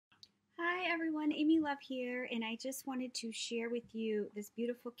everyone, Amy Love here, and I just wanted to share with you this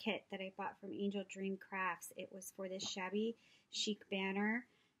beautiful kit that I bought from Angel Dream Crafts. It was for this Shabby Chic banner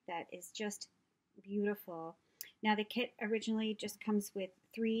that is just beautiful. Now the kit originally just comes with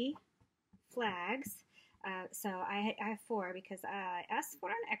 3 flags, so I have 4 because I asked for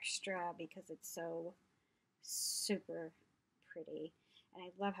an extra because it's so super pretty. And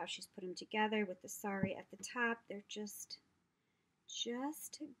I love how she's put them together with the sari at the top. They're just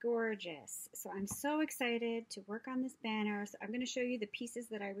gorgeous. So I'm so excited to work on this banner. So I'm going to show you the pieces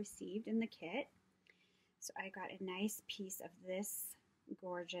that I received in the kit. So I got a nice piece of this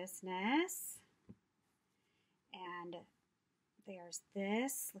gorgeousness. And there's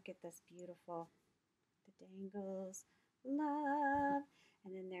this. Look at this beautiful, the dangles, love.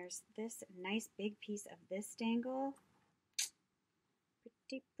 And then there's this nice big piece of this dangle.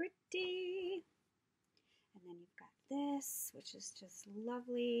 Pretty, pretty. And then you've got this, which is just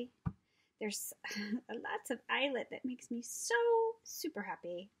lovely. There's lots of eyelet that makes me so super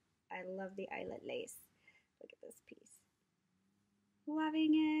happy. I love the eyelet lace. Look at this piece.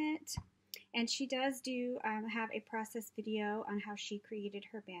 Loving it. And she does do have a process video on how she created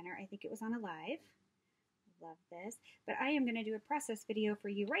her banner. I think it was on a live. Love this. But I am going to do a process video for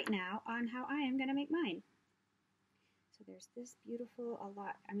you right now on how I am going to make mine. So there's this beautiful,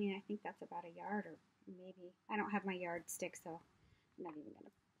 I think that's about a yard or maybe. I don't have my yardstick, so I'm not even going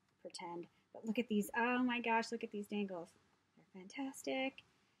to pretend. But look at these. Oh my gosh, look at these dangles. They're fantastic.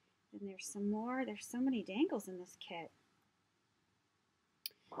 And there's some more. There's so many dangles in this kit.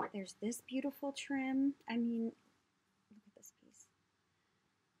 There's this beautiful trim. Look at this piece.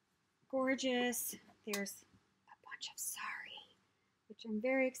 Gorgeous. There's a bunch of sari, which I'm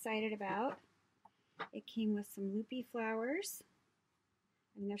very excited about. It came with some loopy flowers.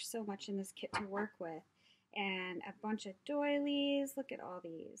 There's so much in this kit to work with. And a bunch of doilies. Look at all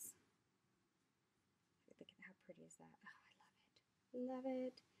these. Look at how pretty is that. Oh, I love it. Love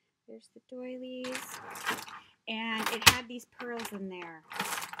it. There's the doilies. And it had these pearls in there.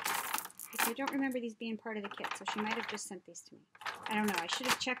 I don't remember these being part of the kit, so she might have just sent these to me. I don't know. I should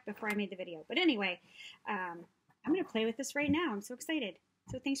have checked before I made the video. But anyway, I'm going to play with this right now. I'm so excited.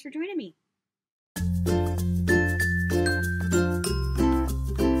 So thanks for joining me.